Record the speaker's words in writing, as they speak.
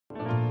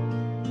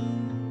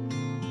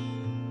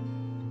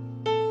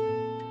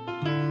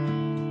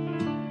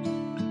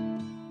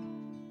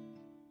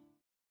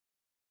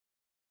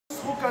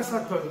chukas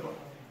haTorah.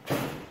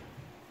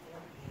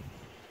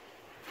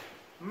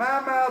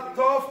 Mamar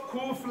Tov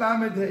Kuf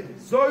Lamed Hey.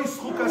 Zoi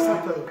chukas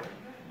haTorah.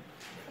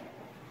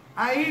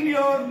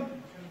 Ainyon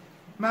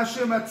מה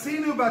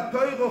שמצינו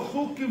בתורה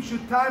חוקים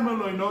שטיימם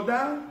לא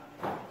נודע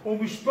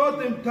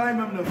ומשפוטים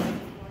טיימם נודע.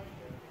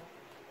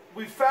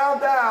 We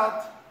found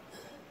out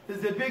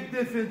there's a big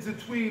difference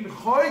between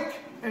choik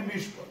and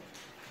mishpat.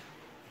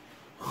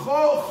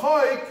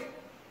 Choik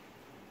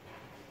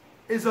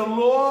is a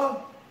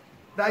law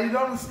that you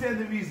don't understand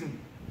the reason.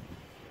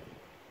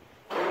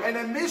 And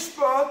a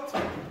mishpat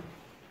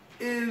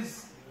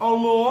is a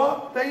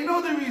law that you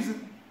know the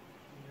reason.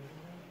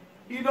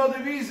 You know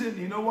the reason.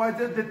 You know why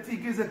the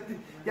tik is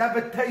you have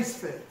a taste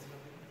for it.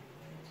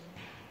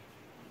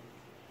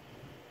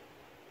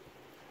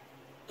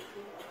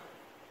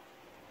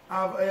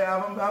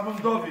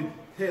 Avram David,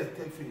 here,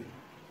 take for you.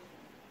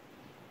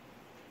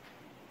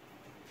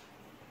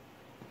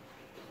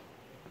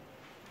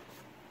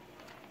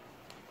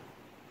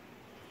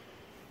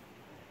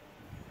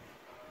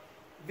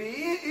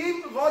 If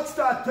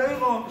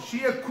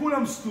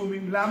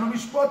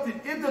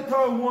the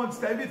Torah wants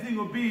that everything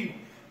will be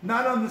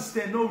not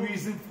understand, no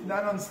reason,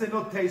 not understand,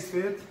 no taste for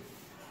it,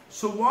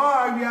 so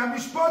why we have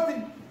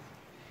mishpatim?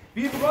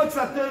 If the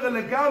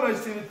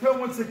Torah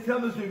wants to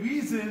tell us the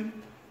reason,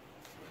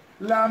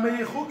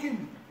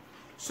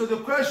 so the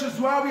question is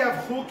why we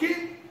have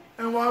chukim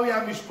and why we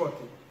have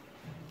mishpatim.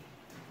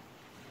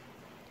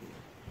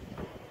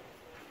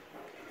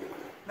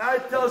 Now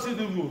it tells you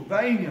the rule.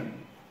 Va'inyan.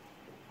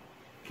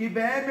 Ki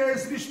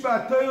be'emes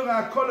mishpat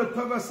Torah kol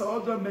tovas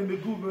ha'odam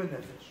me'meguv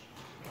be'nefesh.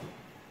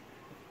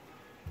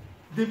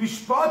 The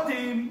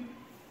mishpatim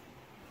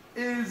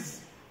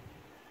is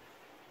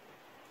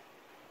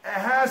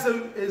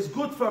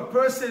good for a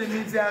person. It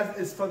means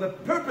it's for the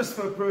purpose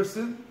for a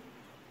person,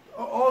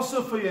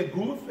 also for your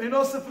goof, and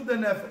also for the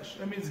nefesh.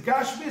 It means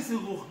gashmis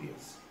and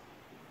ruchnius.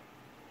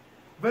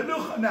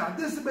 Now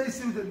this is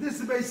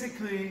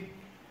basically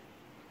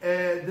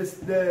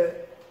the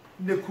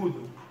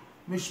nekudu.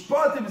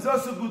 Mishpatim is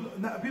also good.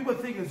 Now, people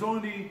think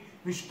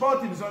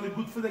mishpatim is only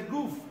good for the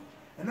goof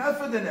and not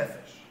for the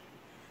nefesh.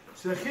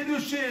 So the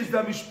chidush is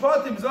that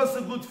mishpatim is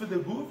also good for the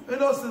goof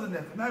and also the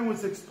nefesh. Now I want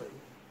to explain.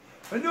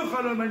 I want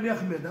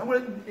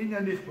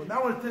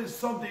to tell you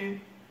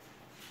something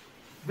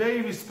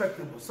very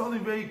respectable,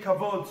 something very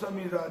kavod,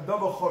 something that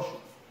double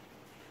choshev.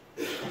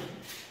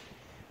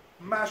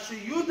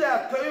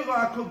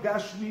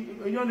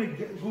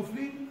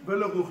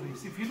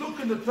 If you look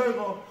in the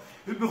Torah,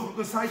 the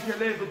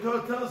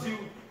Torah tells you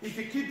if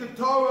you keep the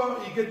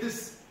Torah, you get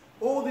this,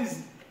 all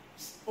this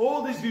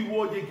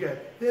reward you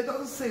get. It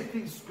doesn't say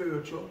things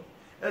spiritual,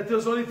 it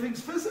does only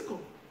things physical.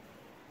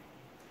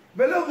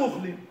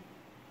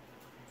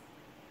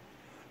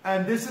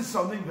 And this is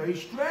something very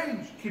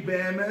strange.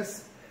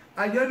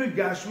 Like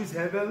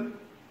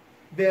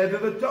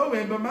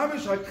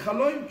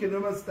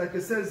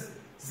it says,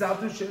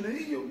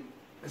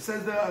 it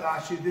says the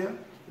Rashi there,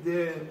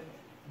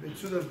 the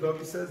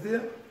Tzudach says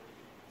there,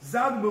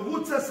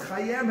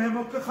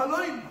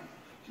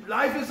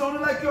 life is only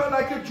like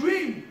a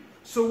dream.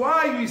 So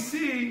why we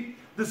see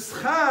the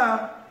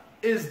schar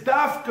is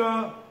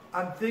dafka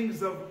on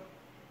things of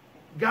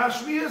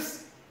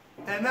gashmius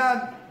and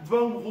not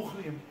dvom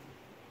ruchnim.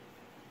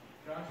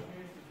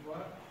 Gashmius is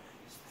what?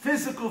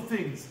 Physical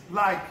things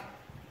like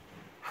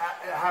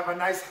have a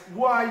nice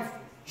wife,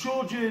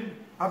 children,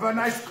 have a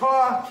nice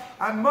car,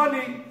 and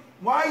money.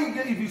 Why you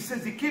get, if he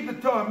says you keep the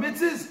Torah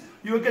mitzvahs,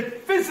 you'll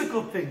get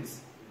physical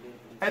things.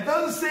 It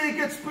doesn't say you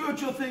get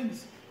spiritual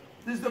things.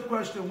 This is the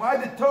question. Why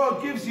the Torah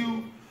gives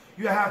you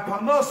have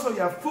parnasa,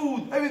 you have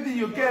food, everything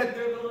you get.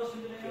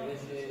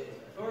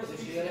 Torah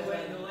speaks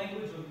in the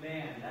language of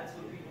man. That's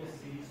what people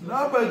see. So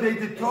no, but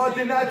the Torah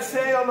did not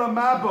say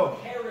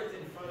olamabo. Carrot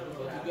in front of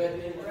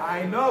us.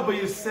 I know, but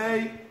you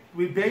say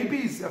with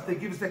babies, if they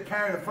give us the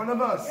carrot in front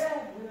of us.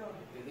 Yeah.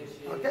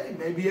 Okay,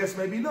 maybe yes,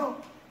 maybe no.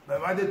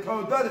 But why the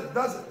Torah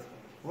does it?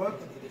 What?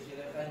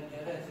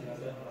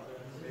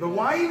 But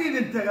why you need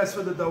interest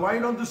for the Torah? Why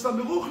you don't do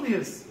something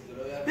ruchnius?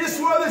 This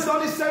world is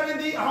only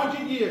 70,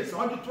 100 years,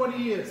 120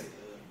 years.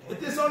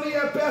 It is only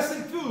a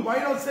passing through. Why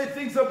you don't say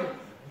things are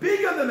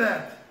bigger than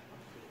that?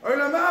 You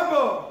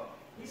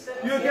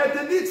get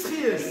the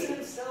nitzchias. He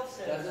himself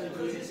said,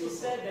 he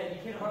said that you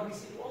can't hardly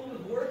see. Only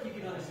with work you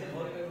can understand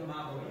what it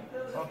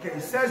is. Okay,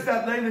 he says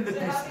that later in the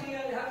piece. How can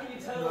you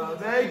tell? No,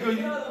 very good.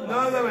 No,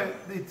 wait.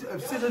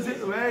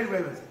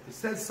 He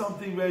says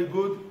something very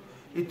good.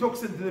 He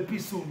talks into the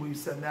piece soon, what he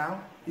said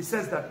now. He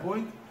says that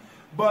point.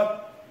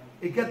 But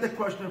he get the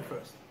question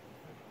first.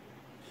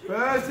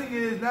 First thing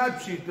is not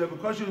pshita. The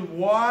question is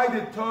why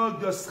the Torah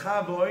does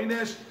chav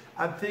oinesh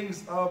and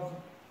things of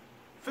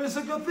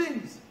physical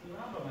things. The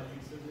Rambam, I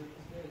think, says it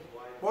this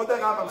way. What the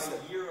Rambam said?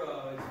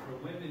 Yira is for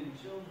women and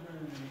children.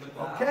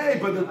 Okay,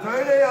 but the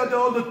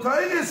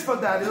Torah is for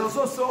that. It's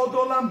also all the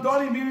Olam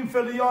Donim, even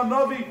for the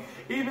Novi,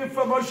 even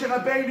for Moshe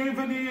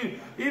Rabbeinu,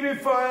 even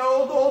for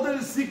all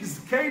the six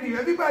Keni.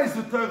 Everybody's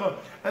the Torah,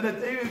 and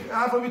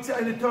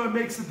the Torah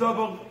makes a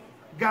double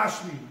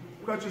gashmi.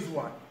 The question is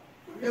why?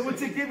 And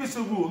what's it give us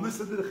a rule?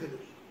 Listen to the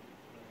Chiddush.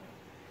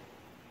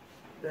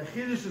 The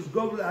Chiddush is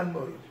Gobel and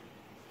Moed.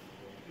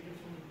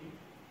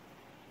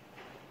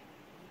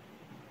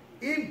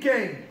 Im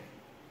Kein.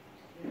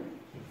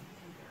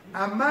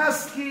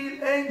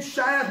 Amaskil ein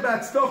shayach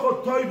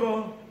b'atztocho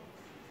toivo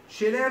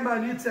shelem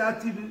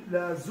anitzati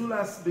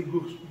lazulas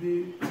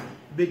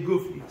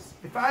begufnis.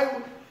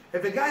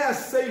 If a guy has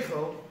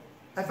seichel,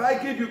 if I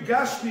give you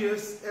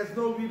gashmias, it's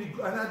no really.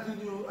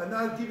 I'm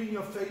not giving you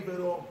a favor at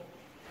all.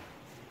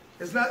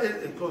 It's not.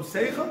 It goes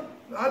seichel.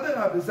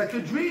 It's like a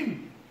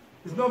dream.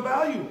 There's no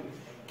value.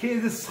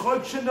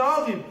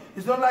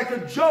 It's not like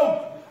a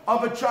joke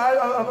of a child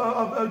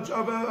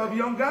of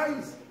young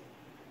guys.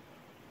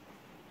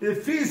 And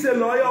if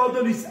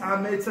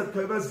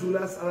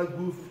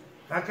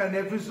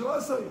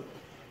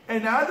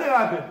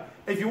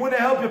you want to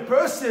help a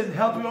person,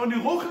 help your only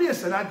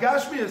ruchlius and not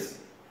gashmias.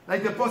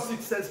 Like the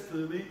Pasuk says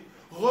clearly,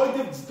 if you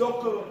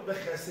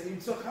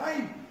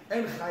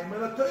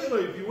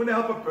want to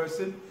help a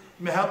person,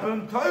 you may help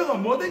him Torah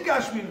more than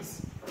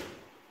gashmias.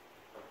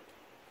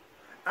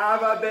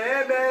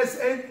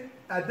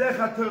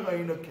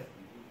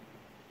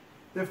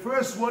 The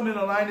first one in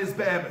the line is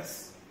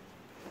be'emes.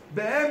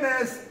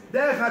 Be'emes,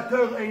 derech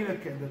HaTorah ein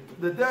ken.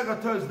 The derech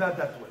HaTorah is not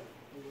that way.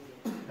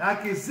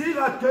 Ha'kezir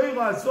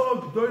HaTorah azor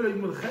gdoila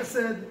imul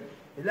chesed,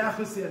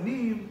 elachus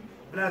yanim,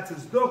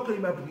 v'natzes doka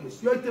im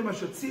abrius. Yoitem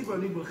asher tziva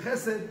imul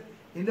chesed,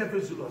 in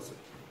nefesh zulos.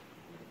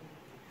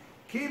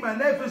 Ki im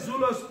ha-nefesh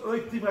zulos,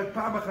 oiktiv rak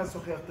pam achas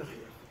sochech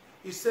techiach.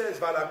 He says,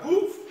 v'al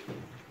haguf,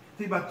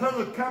 tiv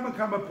HaTorah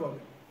kama pom.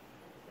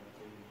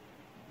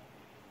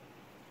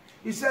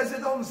 He says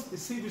it on,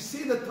 you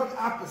see the Torah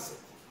opposite.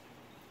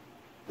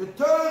 The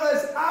Torah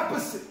is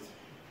opposite.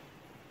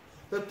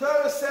 The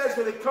Torah says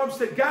when it comes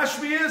to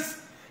Gashmias,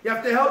 you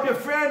have to help your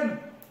friend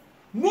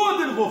more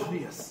than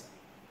Ruchnias.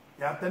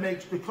 You have to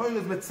make the Torah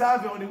is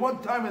Metzav. Only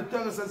one time in the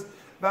Torah says,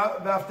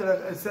 after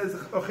it says,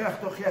 Ocheach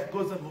Tocheach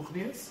goes on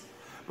Ruchnias.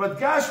 But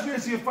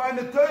Gashmias, you find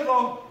the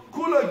Torah,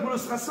 Kula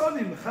Gmulus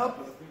Chasonim, help.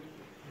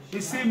 You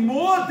see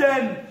more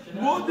than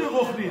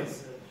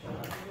Ruchnias.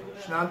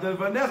 Shnadel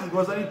Vanecha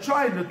goes on in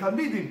trying the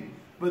Talmidim,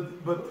 but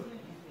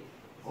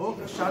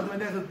Shnadel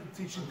Vanecha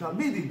teaching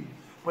Talmidim,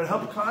 but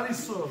help Klal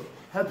Yisrael,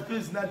 help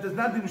Chris. There's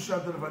nothing with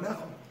Shnadel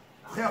Vanecha.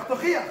 Why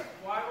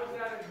is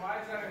that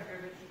a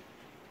Kiddush?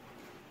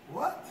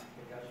 What?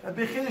 A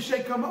Bechiddush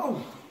ain't come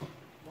out.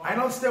 I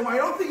don't understand why I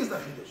don't think it's a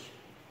Kiddush.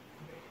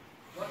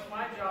 What's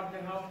my job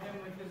to help him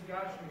with his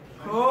Gashmi?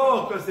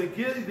 Oh, because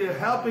they're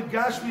helping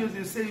Gashmias.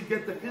 You say you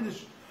get the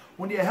Kiddush.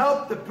 When you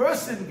help the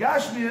person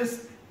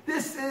Gashmias,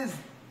 this is.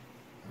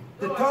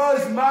 The Torah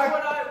is marked.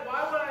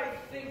 Why would I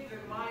think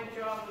that my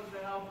job was to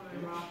help him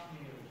in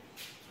Rashmi?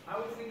 I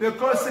would think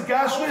because the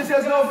Gashmias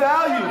has no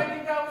value. I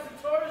think that was the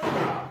Torah's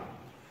job.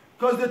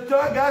 Because the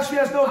Gashmi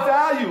has no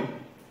value.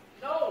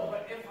 No,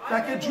 but if it's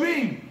like a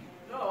dream.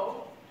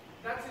 No,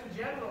 that's in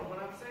general. But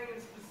I'm saying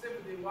it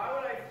specifically. Why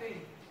would I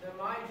think that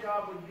my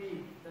job would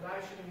be that I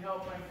should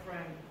help my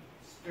friend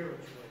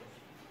spiritually?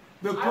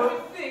 I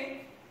would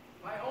think,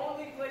 my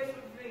only place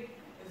would think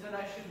is that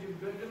I should do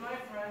good to my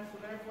friend, so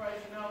therefore I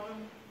should help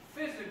him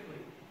physically.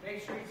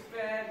 Make sure he's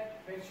fed,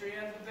 make sure he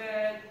has a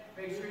bed,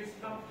 make sure he's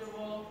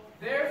comfortable.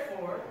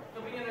 Therefore,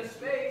 he'll be in a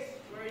space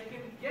where he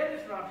can get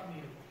his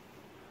Rachmiyut.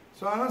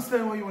 So I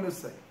understand what you want to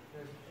say.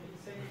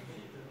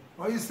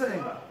 What are you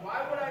saying?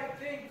 Why would I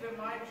think that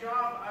my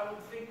job, I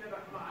would think that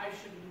I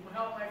should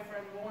help my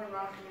friend more in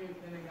Rachmiyut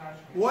than in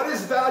Gashmiyut? What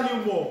is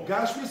value more?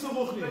 Gashmiyut or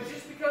Ruchnius? But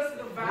just because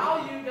the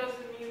value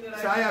doesn't mean that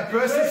so a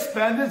person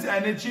spends his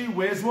energy,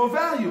 where's more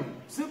value?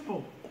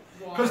 Simple.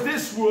 Because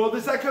this world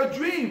is like a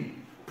dream.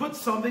 Put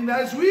something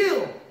that is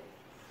real.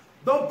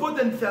 Don't put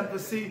in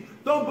fantasy.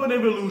 Don't put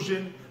in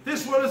illusion.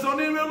 This world is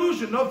only an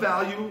illusion, no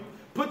value.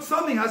 Put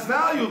something that has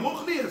value.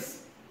 Ruchnius.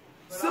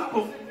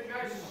 Simple. The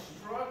guy's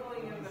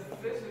struggling in the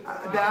physical.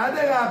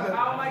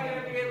 How am I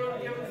going to be able to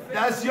give him the physical?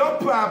 That's your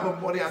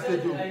problem. What do you have to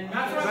do?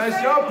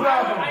 That's your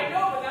problem. I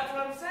know, but that's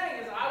what I'm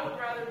saying. Is I would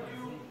rather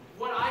do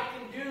what I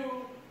can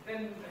do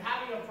than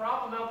having a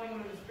problem helping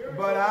him in the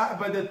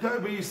spiritual.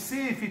 But you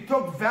see, if you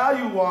talk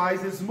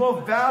value-wise, there's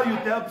more value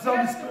to help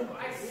someone.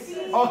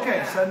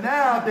 Okay, so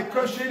now the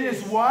question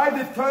is why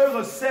the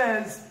Torah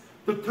says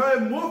the Torah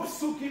more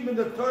psukim in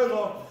the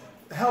Torah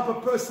help a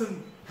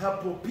person,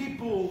 help poor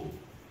people,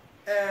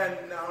 and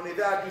not only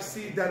that, you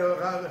see that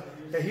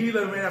a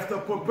healer ran after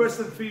a poor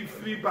person, three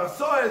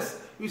barsoes.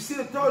 You see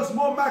the Torah is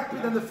more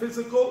makpid than the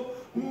physical,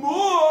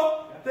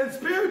 more than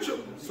spiritual.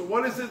 So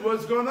what is it?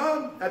 What's going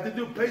on? Had to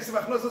do Pesach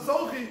Achnos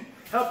Asolchi,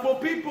 help poor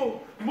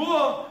people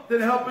more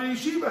than help a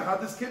yeshiva. How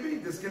this can be?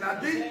 This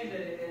cannot be.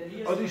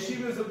 Or the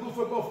yeshiva is a good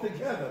for both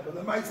together. But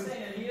the mice is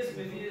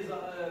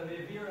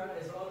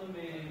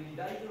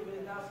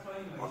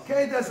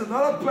okay. There's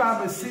another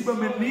problem. Siba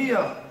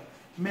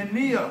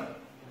menia.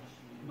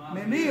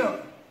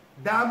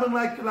 Daven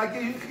like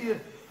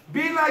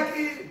be like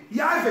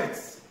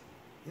Yavitz.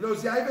 You know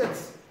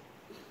Yavitz?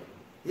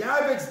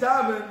 Yavitz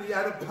daven. He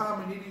had a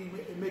problem and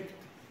he make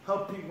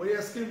help people. What do you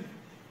ask him?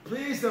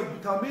 Please, the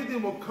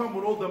Talmidim will come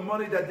with all the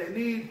money that they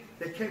need.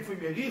 They came from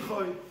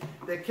Yericho.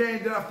 They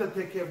don't have to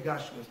take care of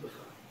Gashmias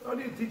B'chal. Don't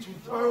need to teach them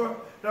Torah.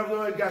 They don't have to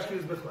worry about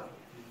Gashmias B'chal.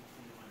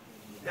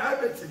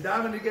 David, sit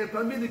down and get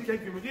Talmidim came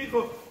from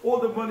Yericho. All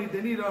the money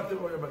they need, don't have to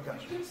worry about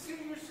Gashmias. You can see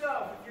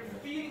yourself. If you're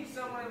feeding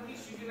someone, at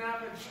least you can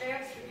have a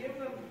chance to give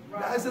them.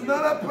 That is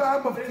another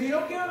problem. If you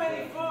don't give them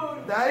any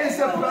food, that is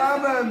a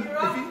problem.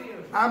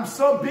 I'm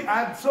so big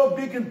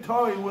in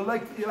Torah. You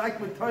like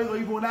with Torah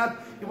even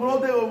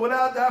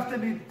without after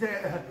the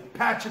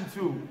patching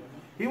through.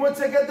 He wants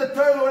to get the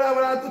Torah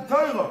without the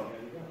Torah.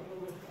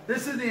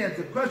 This is the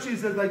answer. The question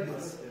is like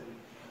this: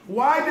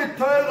 why did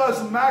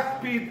Torah's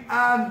makpid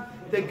on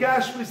the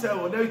Gashmis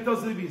Ero? Now he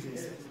tells the reason. He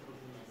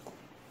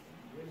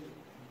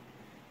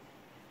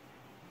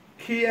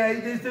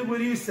says, this is what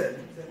you said.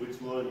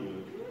 Which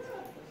one?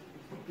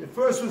 The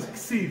first was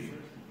Ksiv.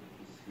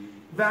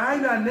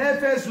 When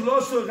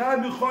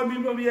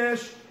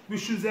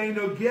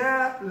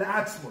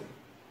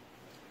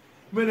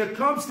it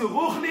comes to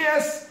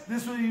Ruchnias,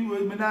 this is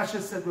what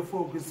Menashe said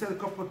before, because he said a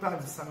couple of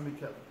times in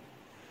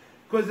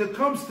because it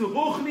comes to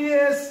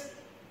Ruchnias,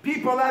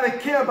 people don't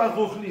care about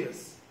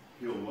Ruchnias.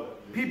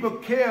 People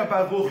care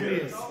about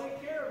Ruchnias.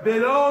 They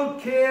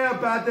don't care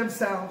about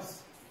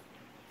themselves.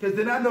 Because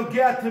they're not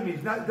nogea to me.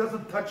 It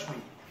doesn't touch me.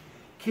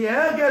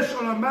 Like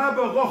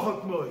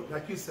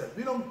you said,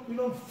 we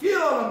don't feel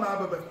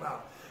Olamaba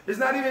B'chlal. It's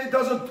not even, it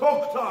doesn't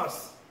talk to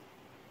us.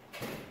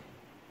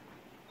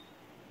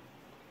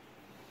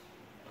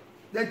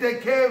 They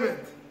take care of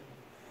it.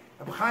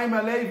 Rabbi Chaim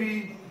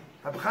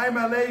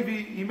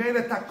HaLevi, he made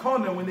a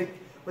takona when the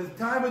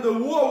time of the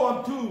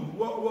War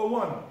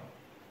One.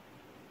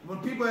 When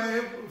people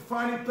are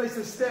finding a place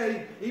to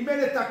stay, he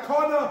made a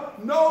takona,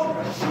 no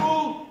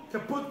shul to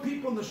put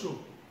people in the shul.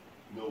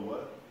 No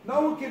what? No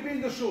one can be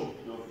in the shul.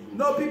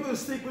 No people to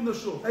sleep in the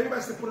shul.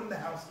 Everybody has to put them in the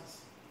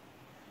houses.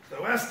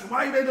 So ask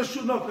why you made the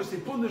shul? No, because they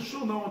put in the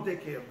shul, no one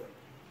take care of them.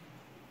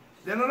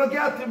 They're not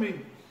get to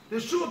me.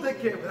 The shul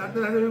take care of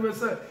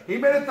them. He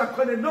made it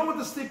takon, no one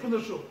to sleep in the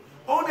shul.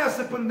 Only has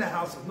to put in the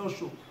houses, no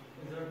shul.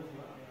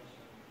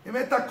 He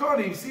made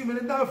takon, you see him in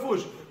the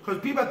Dafush. Because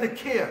people have to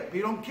care. They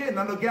don't care,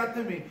 not get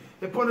to me.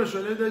 They put in the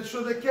shul, they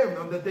show they care of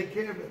them, they take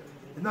care of it.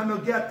 It's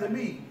not get to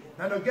me,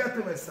 not get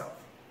to myself.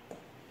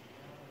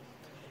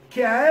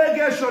 We don't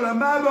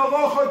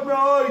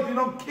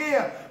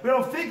care. We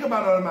don't think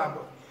about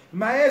Olamaba.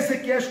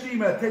 Ma'asek yesh li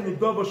imatenu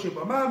dobo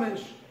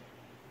shebamamish.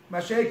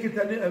 Ma'ashekin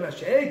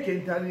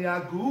tani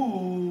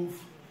aguf.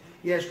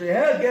 Yesh li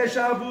hergesh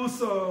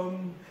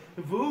avusom.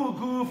 V'u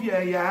guf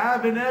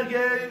yayav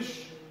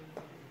energesh.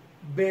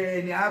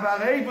 Be'niav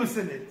areivus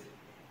in it.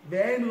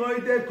 Ve'en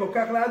roide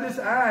kokach ladis.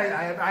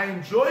 I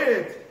enjoy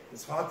it.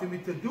 It's hard for me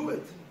to do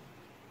it.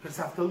 Because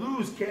I have to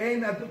lose. Ki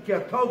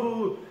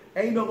atovu.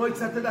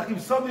 If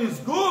something is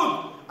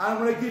good, I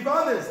want to give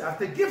others. I have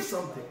to give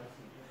something.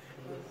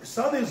 If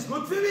something is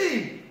good for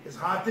me, it's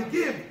hard to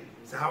give.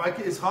 So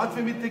it's hard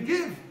for me to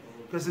give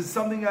because it's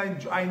something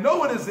I know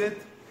what is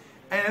it,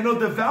 and I know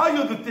the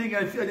value of the thing.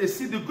 I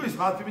see the good. It's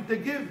hard for me to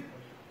give.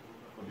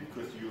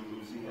 Because you're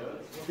losing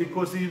out.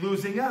 Because you're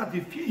losing out.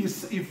 You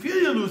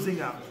feel you're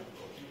losing out.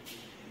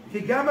 So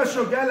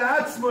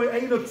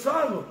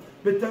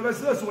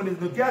when it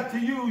get to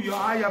you, you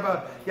have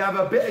a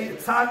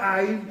tzad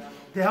ayin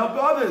to help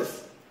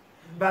others.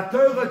 And the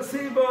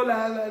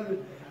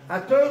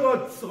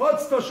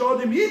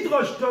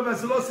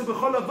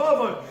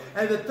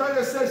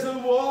Torah says it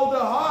with all the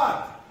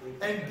heart.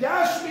 And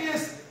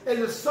Gashmias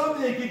is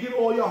something you can give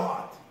all your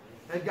heart.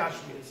 And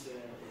Gashmias.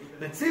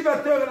 The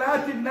Torah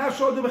la'ativ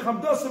nashod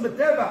b'chamdosim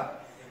b'teva.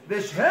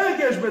 V'esh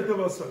hergesh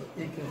b'tevosot.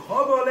 Yikin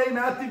chobo alei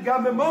na'ativ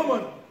gam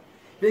b'momon.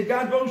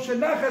 V'gam b'om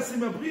shenachas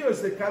im abrios.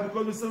 V'kam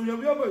b'kol b'som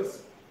yom yomos.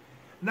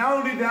 Not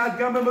only that,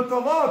 gam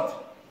b'motorot.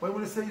 What do you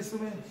want to say,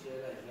 Yisrael?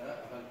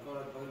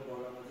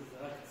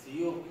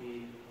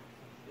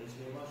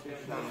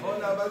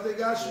 נכון, אבל זה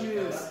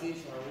גשמיאס.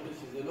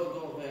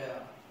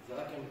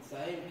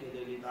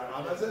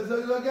 אבל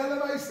זה לא הגיע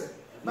למעשה.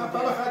 מה,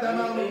 פעם אחת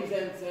אמרנו? אם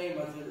זה אמצעים,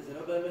 אז זה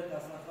לא באמת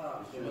הצלחה.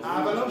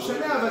 אבל לא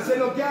משנה, אבל זה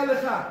נוגע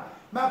לך.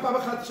 מה, פעם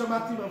אחת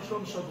שמעתי מרב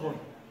שלום שדרון?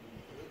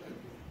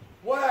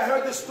 When I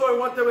heard this story,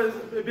 one time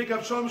a big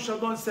Rab Shlomo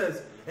Shadron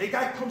says, a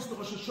guy comes to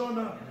Rosh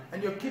Hashanah,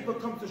 and your keeper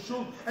comes to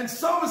shul, and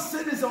someone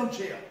sit in his own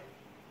chair.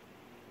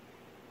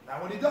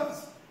 Now what he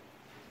does?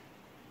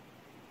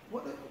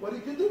 What he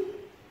can do?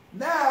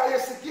 Now he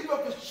has to give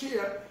up his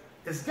chair.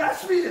 His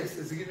Gashmias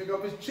is giving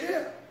up his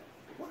chair.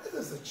 What is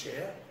this, a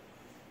chair?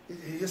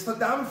 He has to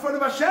down in front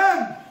of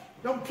Hashem.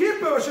 Yom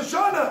Kippur, Rosh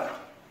Hashanah,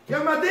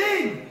 Yom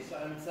Adin.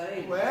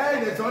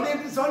 Wait, it's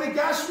only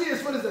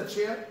Gashmias. What is a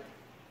chair?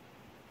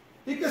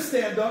 He can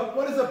stand up.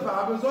 What is the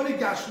problem? It's only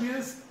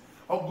Gashmias.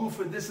 Oh,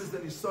 Gufa, this is the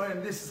Nisoy,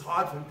 and this is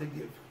hard for him to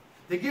give.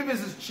 To give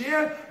is his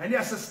chair, and he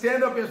has to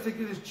stand up, he has to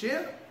give his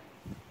chair.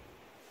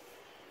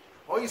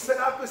 Oh, he said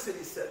opposite,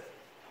 he said.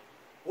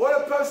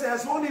 What a person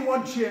has only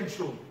one chair in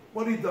shul.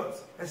 What he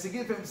does has to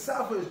give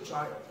himself or his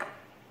child.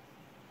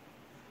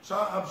 So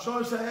I'm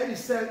sure he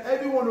said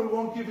everyone who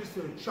won't give his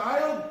to a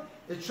child,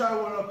 the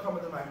child will not come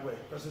in the right way.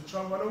 Because the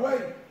child run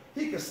away.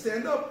 He can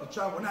stand up. The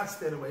child will not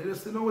stand away. He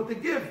has to know what to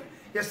give.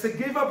 He has to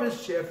give up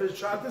his chair for his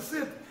child to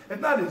sit. If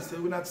not, he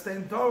will not stay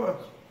in Torah.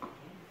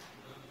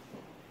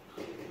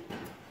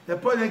 The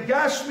point of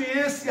Gashmi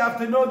is you have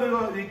to know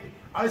the.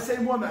 I say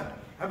more than that.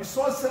 Rabbi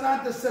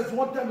Salanter says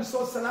one time, Rabbi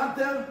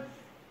Salanter,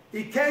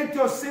 he came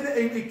to a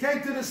city, he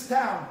came to this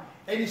town,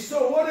 and he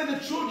saw one of the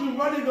children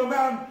running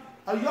around.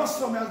 A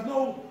Yosem has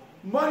no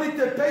money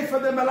to pay for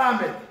the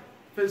Melamed,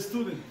 for his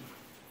student.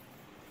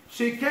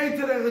 She came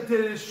to the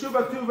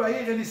Shuvah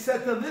Tuvahir, and he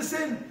said to her,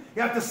 listen,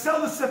 you have to sell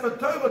the Sefer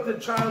Torah to the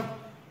child,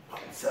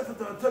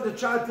 to the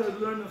child to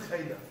learn in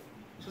Cheder.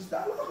 She says, the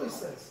halacha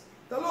says.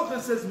 The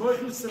halacha says,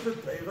 Moichu Sefer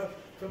Torah,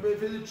 for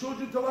the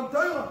children to learn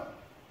Torah.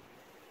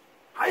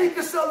 How you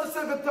can sell the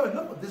Sefer Torah?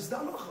 No, this is the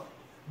halacha.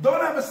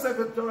 Don't have a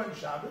Sefer Torah in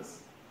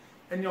Shabbos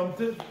and Yom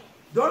Tov.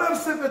 Don't have a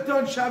Sefer Torah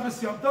in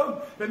Shabbos Yom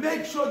Tov, but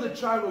make sure the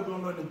child will go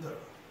learn the Torah.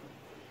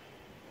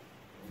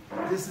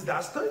 This is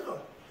Das Torah.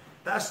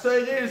 Das Torah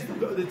is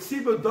the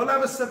Tzibur don't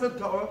have a Sefer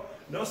Torah,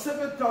 no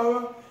Sefer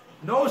Torah,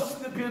 no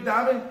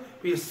Piyadavim,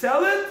 but you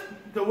sell it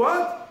to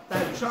what?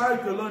 That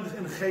child will learn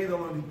in Cheder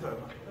learning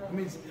Torah. It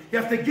means you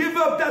have to give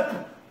up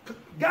that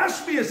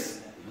Gashmias.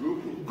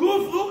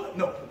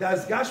 No,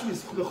 that's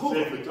Gashmi's.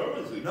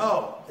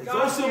 No, it's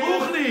also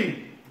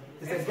Ruchni.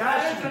 It's a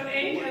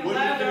Gashmi. What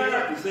are you giving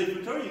up? The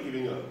Sefer Torah you're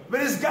giving up.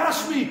 But it's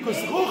Gashmi, because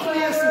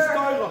Ruchni is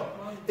Torah.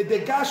 The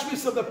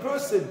Gashmis of the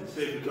person.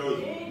 Sefer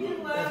Torah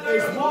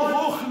It's more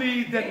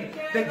Ruchni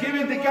than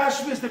giving the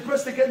Gashmis the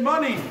person to get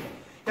money.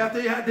 You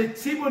have the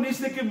Tzibur needs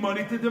to give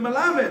money to the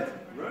Melamed.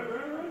 Right.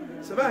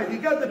 So right, you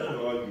got the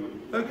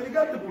point. Okay, you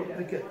got the point.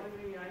 Okay.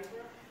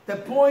 The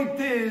point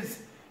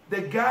is,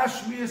 the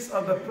Gashmias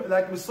of the,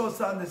 like Mussar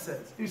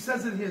says. He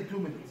says it here in 2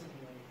 minutes.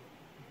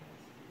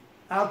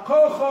 Al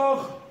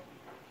Kochoch,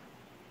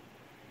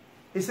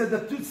 he said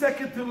the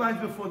second two lines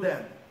before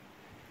that.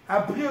 You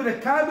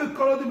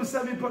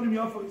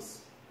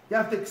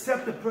have to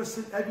accept the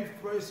person, every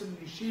person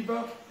in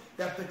Yeshiva,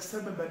 you have to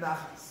accept him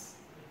benachas.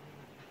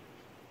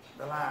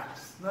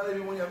 Relax. Not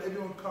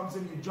everyone comes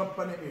in, you jump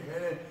on him, you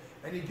hit it,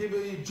 and you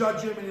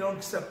judge him and you don't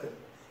accept him.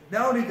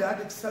 Not only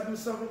that, accept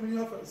yourself in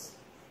your office.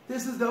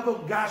 This is the whole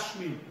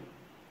Gashmi.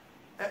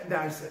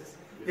 Now he says,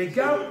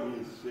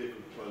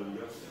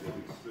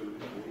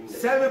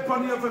 Seven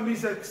Paniyot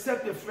means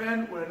accept your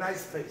friend with a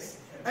nice face.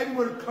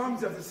 Everyone who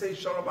comes, you have to say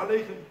Shalom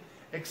Aleichem,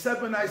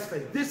 accept a nice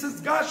face. This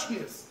is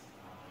Gashmias.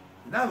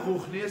 Not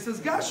Ruchnias, it's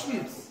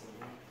Gashmias.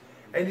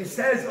 And he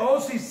says,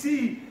 also you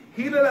see,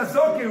 Hillel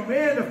Azoki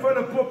ran in front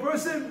of a poor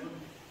person,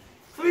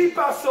 3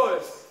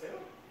 pasos.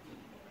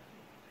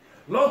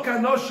 Lo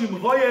kanoshim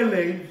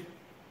royalein.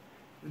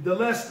 The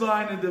last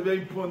line and the very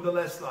important, the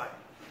last line.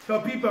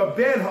 So people are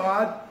bad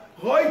heart.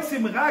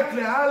 Roitzim rak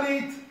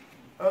le'alit.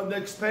 On the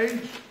next page.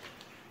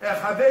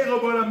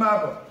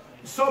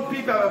 Some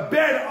people have a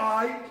bad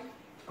eye,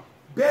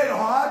 bad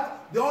heart.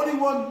 The only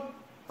one,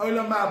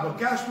 olamabo.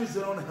 Gashmis,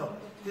 they don't help.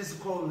 This is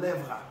called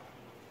levra.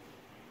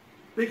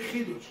 Big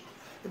chidush.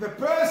 If a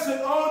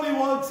person only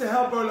wants to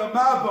help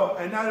olamabo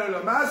and not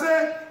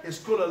olamazeh, it's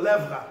called a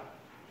levra.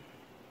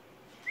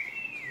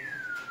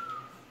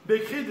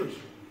 Big chidush.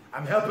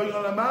 I'm helping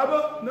Olam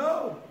Haba?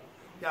 No.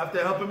 You have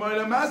to help him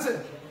Olam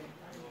Hazeh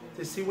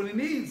to see what he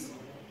needs.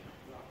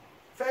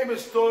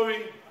 Famous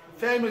story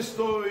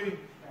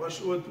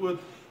was with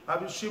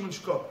Rabbi Shimon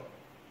Shkop.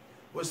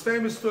 Was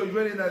famous story,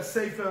 read in that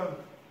Sefer,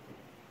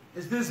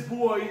 is this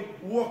boy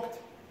walked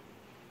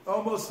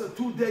almost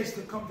 2 days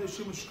to come to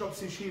Shimon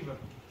Shkop's yeshiva.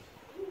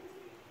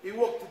 He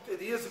walked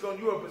years ago in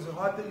Europe. It was a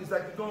hard thing. It's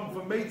like going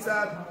from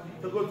Meitzad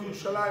to go to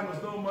Yerushalayim. There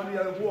was no money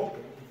to walk.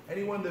 And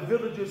he wanted the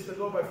villages to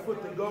go by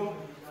foot to go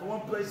from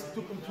one place. It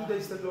took him 2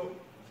 days to go.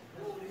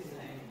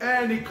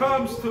 And he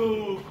comes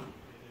to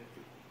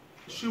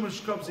Shimon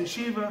Shkop's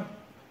yeshiva,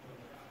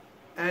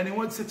 and he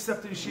wants to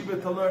accept the yeshiva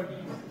to learn.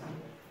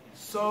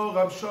 So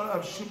Rav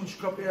Shimon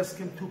Shkop asked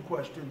him 2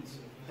 questions,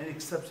 and he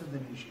accepts him in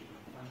the yeshiva.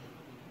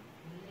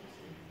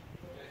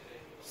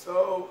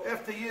 So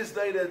after years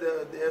later,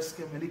 they ask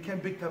him, and he came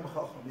big time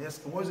chacham. They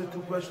ask him, what was the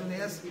 2 questions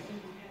they asked him?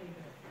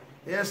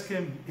 They asked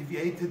him, if you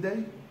ate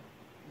today?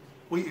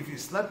 Wait, if you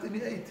slept and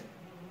you ate.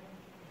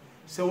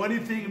 So what do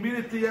you think?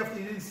 Immediately after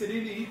he said he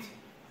didn't eat,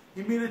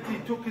 immediately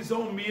he took his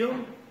own meal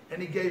and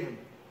he gave him.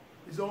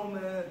 His own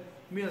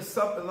meal,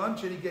 supper,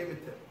 lunch, and he gave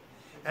it to him.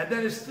 And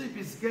then his sleep,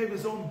 he gave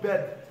his own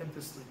bed to him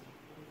to sleep.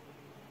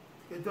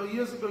 Until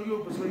years ago,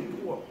 Europe was very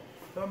poor.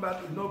 Talking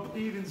about no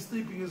eating,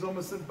 sleeping is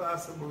almost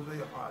impossible, it was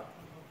very hard.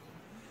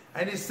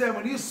 And he said,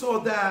 when he saw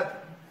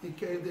that, he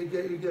gave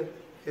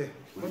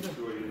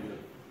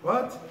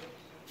what?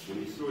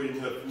 When he saw he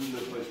didn't have food in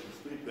the place to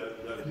sleep,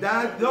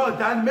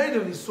 that made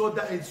him. He saw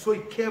that. He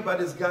cared about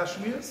his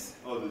gashmias.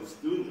 Oh, the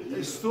student.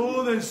 The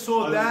student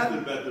saw that.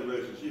 About the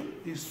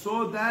relationship. He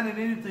saw that, and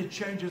immediately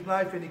changed his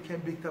life, and he came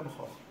big time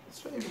chacham. It's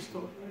a famous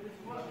story.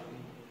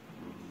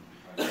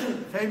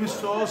 Famous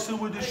story also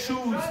with the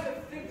shoes.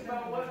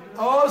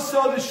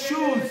 Also the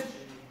shoes.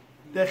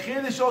 The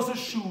chiddush also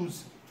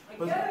shoes. I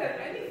get it.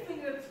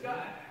 Anything that's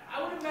got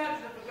I would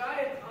imagine if a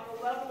guy on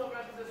the level of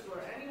Rashaz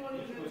or anyone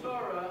who's in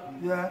Torah,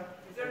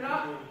 if they're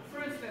not,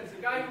 for instance,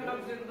 a guy who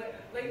comes in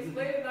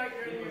late at night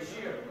during your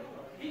Shiur,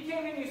 he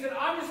came in and you said,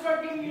 I'm going to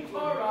start giving you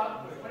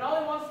Torah, when all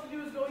he wants to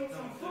do is go eat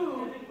some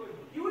food,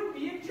 you would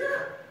be a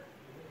jerk.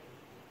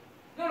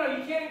 No,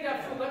 you can't eat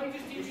that food. Let me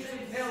just teach you some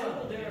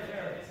Tehillim.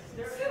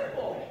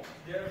 Simple.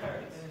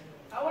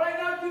 How would I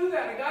not do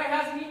that? A guy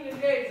hasn't eaten in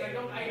days. I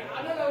don't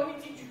know, let me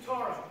teach you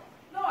Torah.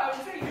 No, I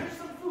would say, here's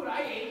some food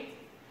I ate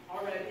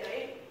already. I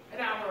ate an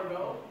hour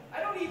ago.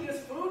 I don't need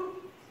this food.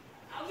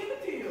 I'll give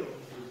it to you.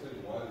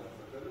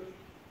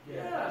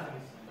 Yeah.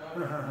 I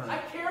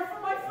care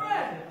for my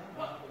friend.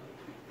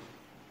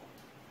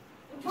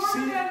 When Torah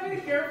commands me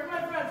to care for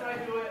my friends, I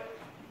do it.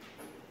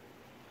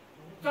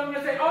 So I'm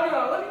going to say, oh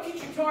no, let me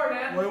teach you Torah,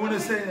 man. What do you want to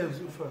say,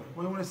 Zufa?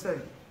 What do you want to say?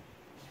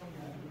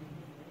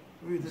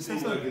 You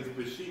sing like it's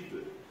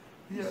Beshita.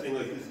 You sing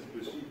like this is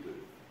Beshita.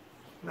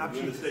 Not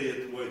Pshita. Say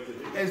it the way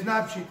today. It's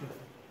not Pshita.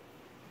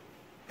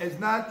 It's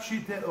not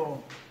Pshita at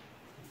all.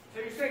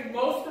 So you're saying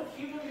most of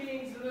human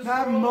beings in this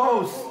not world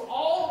most. are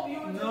all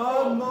humans in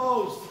Not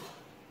most.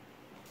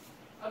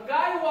 A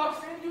guy who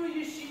walks into a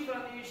yeshiva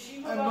and the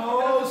yeshiva And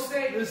doesn't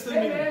say, listen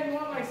hey to me. man, you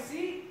want my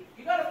seat?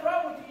 You got a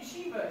problem with the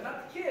yeshiva,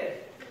 not the kid.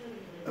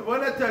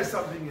 What I tell you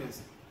something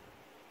is,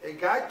 a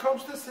guy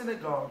comes to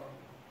synagogue,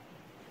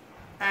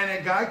 and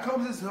a guy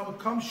comes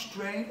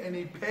straight, and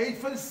he paid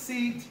for the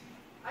seat.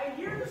 I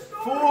hear the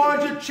story.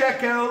 400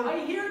 shekel. I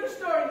hear the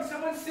story, and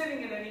someone's sitting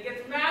in it, and he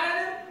gets mad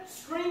at him,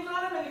 screams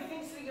on him, and he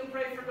thinks that he can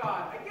pray for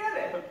God. I get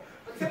it.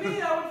 But to me,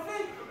 I would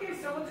think, okay,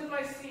 someone's in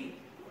my seat.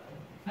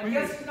 I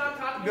guess he's not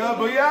talking to me. No,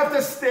 but you have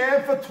to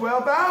stand for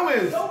 12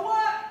 hours. So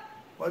what?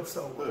 What's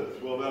so what?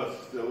 12 hours is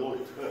still a long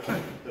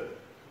time.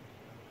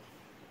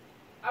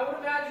 I would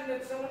imagine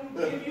that someone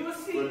would give you a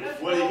seat But as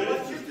 20 well minutes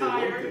once is you're still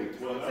tired. working, 12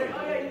 Someone say, oh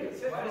yeah, you can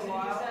sit Why for a doesn't he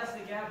while. just ask the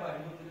gabbai what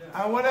to do?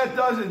 And what that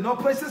does is no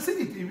place to sit.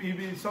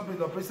 Even something,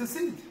 no place to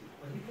sit. Well,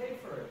 he paid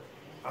for it.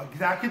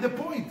 Exactly the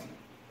point.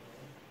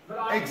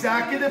 But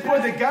Exactly the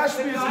point. The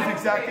Gashmias is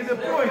exactly the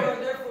point.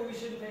 Therefore, we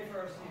shouldn't pay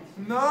for our seats.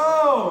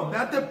 No,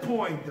 not the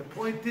point. The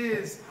point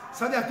is,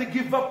 something you have to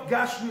give up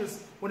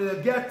Gashmias when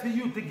they get to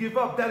you to give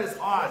up. That is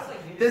hard.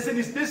 This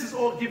is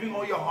all giving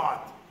all your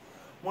heart.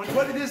 What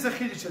it is, the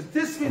Chiddush says,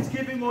 this means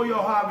giving all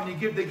your heart when you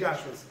give the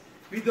Gashmias.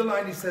 Read the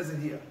line, he says it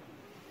here.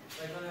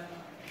 Like on a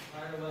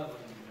higher level.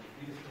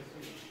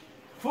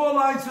 4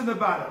 lines from the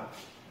bottom.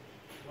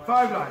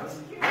 5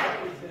 lines. The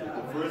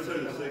first side,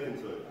 the second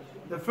side.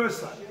 The first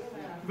side.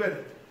 Read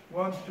it.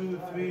 1, 2,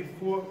 3,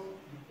 4.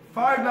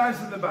 5 lines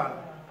from the bottom.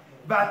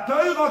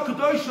 V'Torah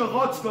Kedosha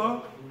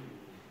Rotzka.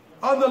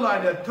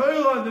 Underline it.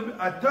 Torah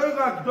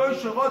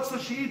Kedosha Rotzka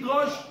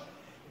Sheidrosh.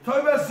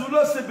 Torah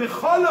Zulose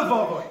B'chol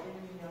Levovoy.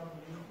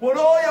 With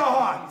all your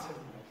heart.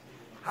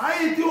 How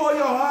you do all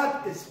your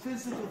heart is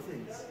physical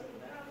things.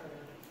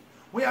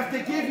 We have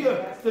to give you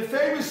the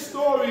famous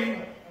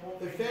story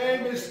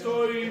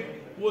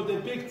with the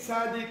big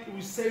tzaddik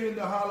who saved in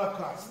the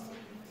Holocaust.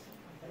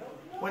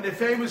 When the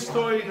famous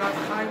story got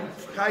Chaim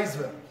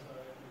Kreisler.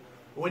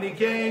 When the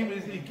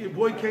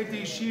boy came to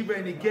Yeshiva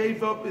and he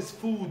gave up his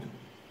food.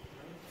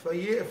 For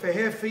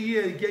half a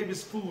year he gave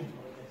his food.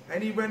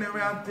 And he went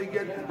around to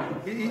get,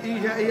 he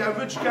had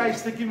rich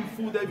guys to give him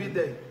food every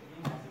day.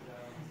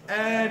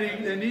 And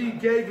he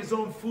gave his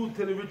own food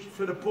to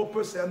the poor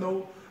person. I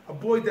know a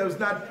boy that was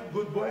not a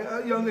good boy,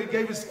 a young guy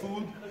gave his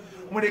food.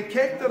 When it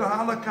came to the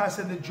Holocaust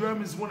and the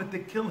Germans wanted to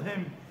kill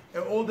him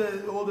and all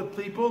the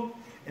people,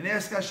 and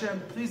asked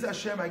Hashem, please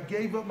Hashem, I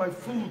gave up my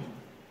food.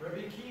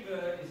 Rabbi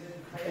Kiva is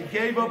in. He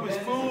gave up his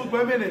food.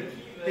 Wait a minute.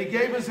 He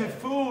gave us his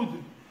food,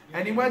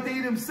 and he went to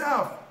eat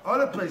himself.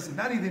 Other places,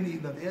 not he didn't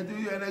eat nothing. He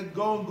had to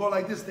go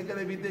like this to get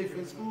every day for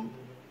his food.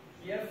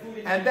 He had food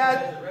in And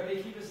that.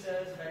 Rabbi Kiva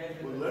says.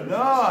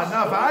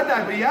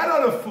 But he had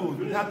other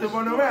food. He had to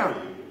run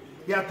around.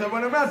 He had to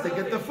run around to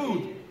get the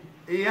food.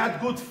 He had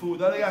good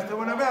food. He had to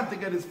run around to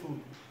get his food.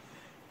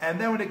 And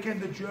then when it came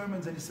to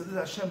Germans, and he said,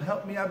 Hashem,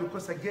 help me out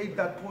because I gave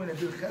that point. I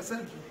did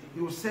chesed.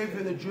 He was saved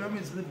for the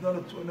Germans, lived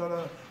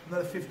another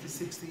 50,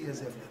 60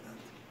 years after that.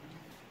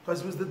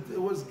 Because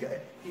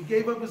he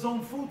gave up his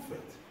own food for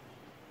it.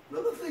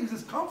 Another thing is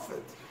his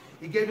comfort.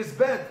 He gave his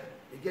bed.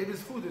 He gave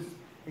his food.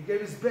 He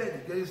gave his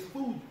bed. He gave his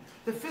food.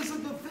 The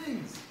physical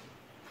things.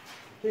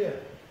 Here.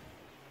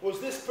 Was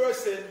this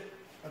person,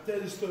 I'll tell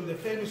you the story, the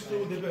famous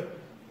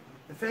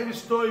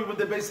story with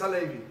the Beis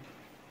Halevi.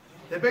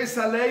 The Beis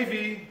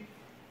Halevi,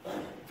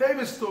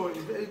 famous story.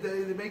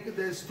 They make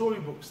their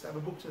storybooks. They have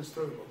a book in the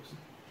storybooks.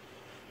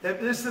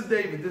 Listen,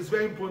 David, this is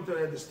very important to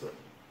read the story.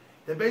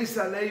 The Beis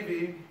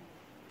Halevi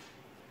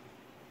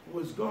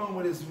was going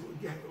with his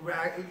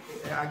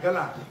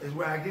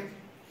wagon,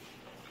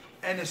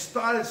 and it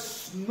started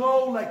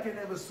snow like you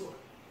never saw.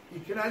 He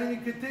cannot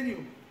even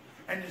continue.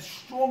 And it's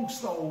strong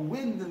snow,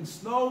 wind and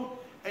snow,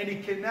 and he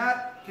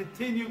cannot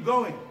continue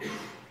going.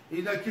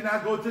 He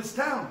cannot go to his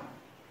town.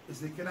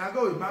 He cannot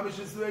go. His mamish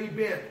is very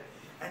bad.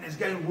 And it's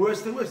getting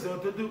worse and worse. They don't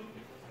know what to do.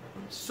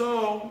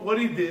 So what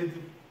he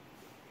did,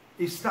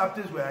 he stopped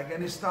his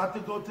wagon. He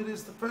started to go to the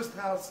first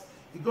house.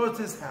 He goes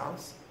to his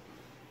house,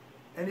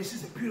 And he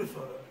sees a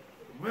beautiful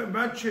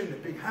merchant, a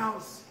big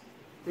house.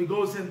 He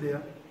goes in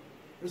there.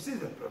 He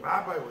sees a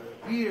rabbi with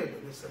a beard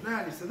and this and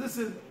that. He said,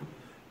 listen,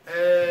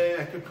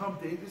 I could come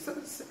to eat. He said,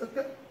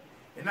 okay.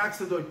 He knocks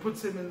the door. He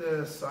puts him in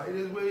the side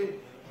his way,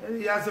 and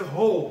he has a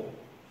hole.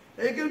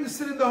 And he gets him to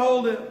sit in the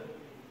hole there.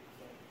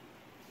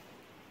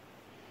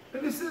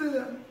 And he's sitting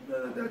there.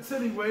 That's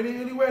sitting, waiting,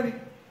 and he's waiting.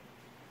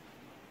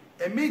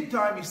 And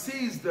meantime, he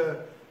sees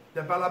the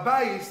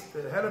balabais,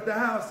 the head of the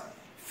house,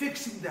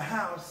 fixing the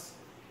house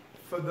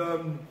for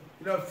the,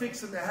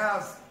 fixing the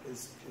house,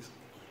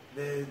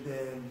 the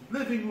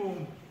living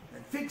room,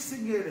 and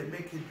fixing it and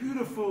making it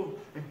beautiful,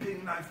 and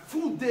putting nice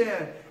food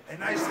there, and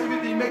nice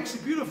everything, makes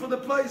it beautiful, the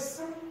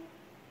place.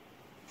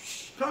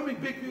 Coming,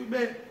 big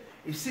man.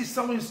 He sees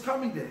someone who's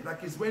coming there,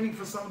 like he's waiting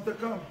for someone to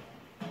come.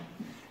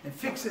 And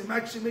fix it,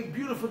 actually make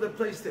beautiful the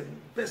place there.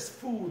 Best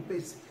food,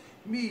 best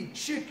meat,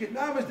 chicken,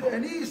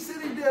 and he's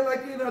sitting there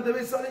like, the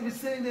Beis is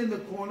sitting there in the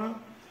corner,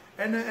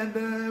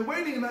 and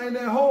waiting in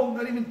the hole,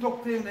 not even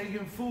talk to him, not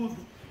give him food,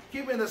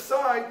 keep him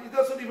aside, he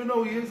doesn't even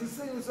know who he is, he's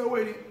sitting there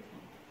waiting.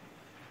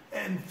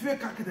 And 3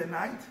 o'clock in the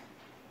night,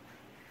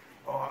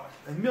 or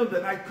in the middle of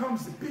the night,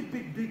 comes the big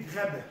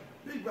Rebbe.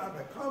 Big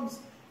Rabbi comes,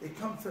 he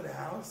comes to the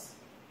house,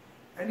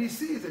 and he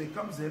sees it, he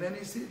comes in, and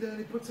he sees it, and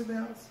he puts it in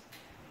the house.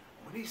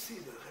 When he sees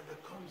the Rebbe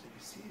comes, and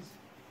he sees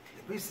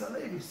the Beis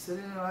Halevi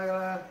sitting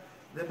like,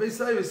 the Beis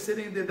Halevi is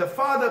sitting there, the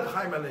father of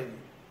Chaim Halevi,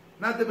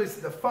 not the Beis,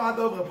 the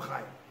father of Reb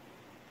Chaim.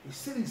 He's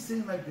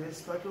sitting like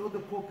this, like all the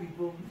poor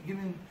people,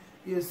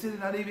 he's sitting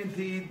not even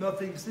to eat,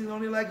 nothing, sitting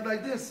only like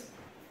this.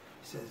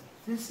 He says,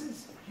 this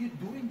is you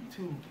doing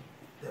to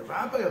the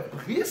rabbi of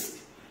priest?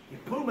 You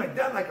put him like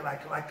that, like a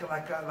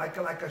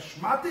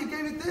shmata, he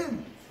gave it to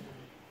him.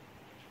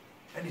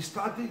 And he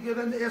started to get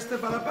and ask the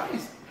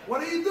balabais,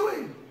 what are you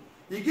doing?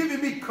 You're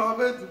giving me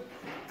covered,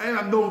 and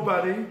I'm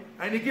nobody,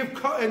 and you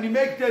give and you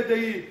make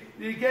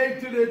you gave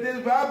to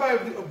the rabbi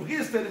of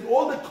priest, and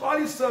all the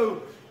Christ,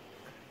 so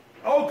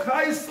all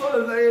Christ,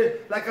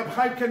 like a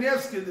Chaim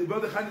Kanievsky, the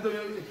brother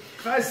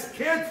Christ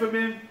cared for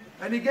him,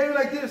 and he gave it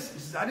like this. He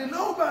says, I didn't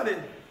know about it.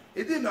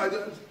 He didn't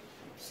know.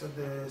 So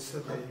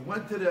he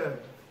went to the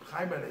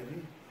Chaim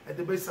Halevi, and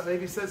the Beis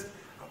Halevi says,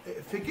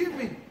 forgive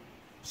me.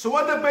 So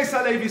what the Beis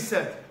Halevi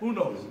said? Who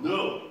knows?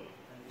 No.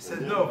 He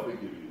said, no.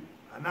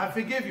 And I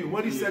forgive you.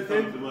 What he said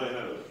to him? To my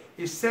house.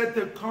 He said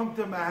to come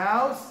to my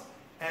house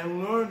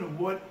and learn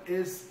what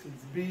is to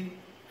be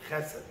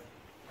chesed.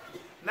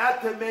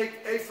 Not to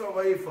make Efa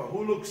Vaifa,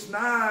 who looks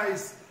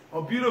nice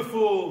or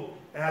beautiful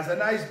and has a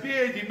nice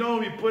beard,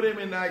 you put him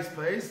in a nice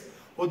place.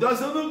 Or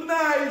doesn't look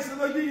nice,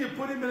 and you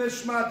put him in a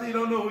shmata, you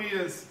don't know who he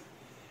is.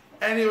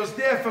 And he was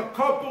there for a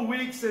couple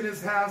weeks in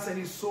his house, and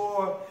he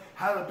saw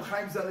how the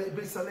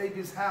Beis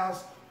Halevi's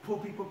house, poor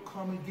people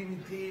come and give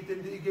him tea,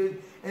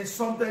 and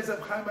sometimes the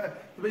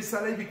Beis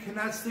Halevi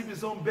cannot sleep in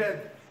his own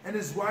bed, and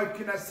his wife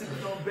cannot sleep in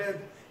her own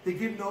bed. They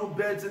give no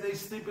beds, and they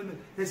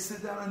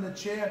sit down on the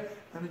chair,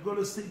 and they go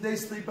to sleep. They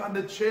sleep on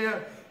the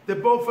chair. The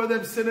both of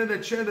them sit in the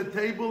chair, the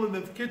table, in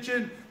the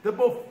kitchen. They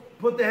both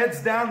put their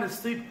heads down and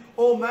sleep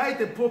all night.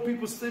 The poor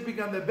people sleeping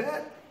on the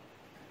bed.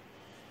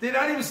 They're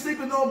not even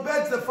sleeping in their own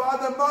beds. The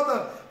father and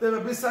mother,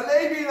 the Beis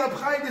Halevi and Reb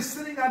Chaim, is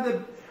sitting on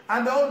their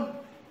own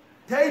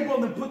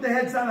table and put their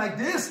heads down like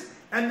this,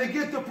 and they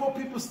get the poor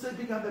people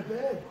sleeping on the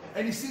bed.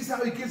 And he sees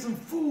how he gives them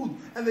food,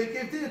 and they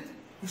give it.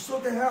 He saw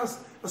the house,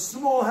 a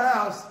small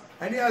house,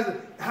 and he has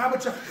how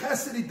much a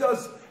chesed he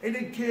does. And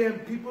he didn't care.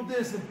 People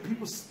this and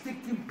people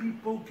sticking.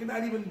 People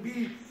cannot even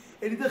be.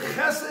 And he did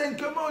chesed and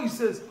come on. He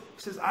says,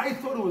 I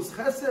thought it was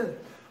chesed.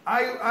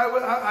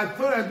 I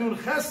thought I was doing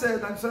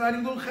chesed. I'm sorry, I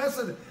didn't do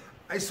chesed.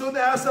 I saw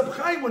the house of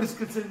Chaim when it's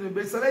considered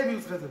Beis Halevi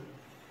was chesed.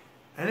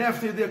 And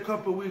after a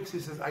couple of weeks, he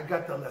says, I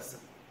got the lesson.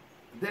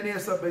 And then he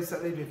asked Beis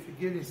Halevi,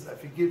 forgive me. He says, I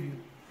forgive you.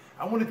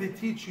 I wanted to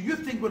teach you. You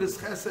think what his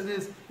chesed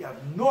is. You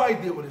have no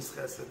idea what his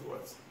chesed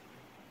was.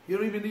 You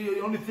don't even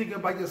you only think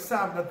about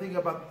yourself, not think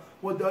about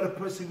what the other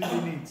person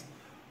really needs.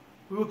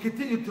 We will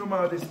continue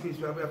tomorrow this piece.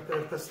 We have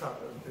to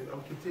stop. I'll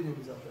continue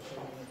with that.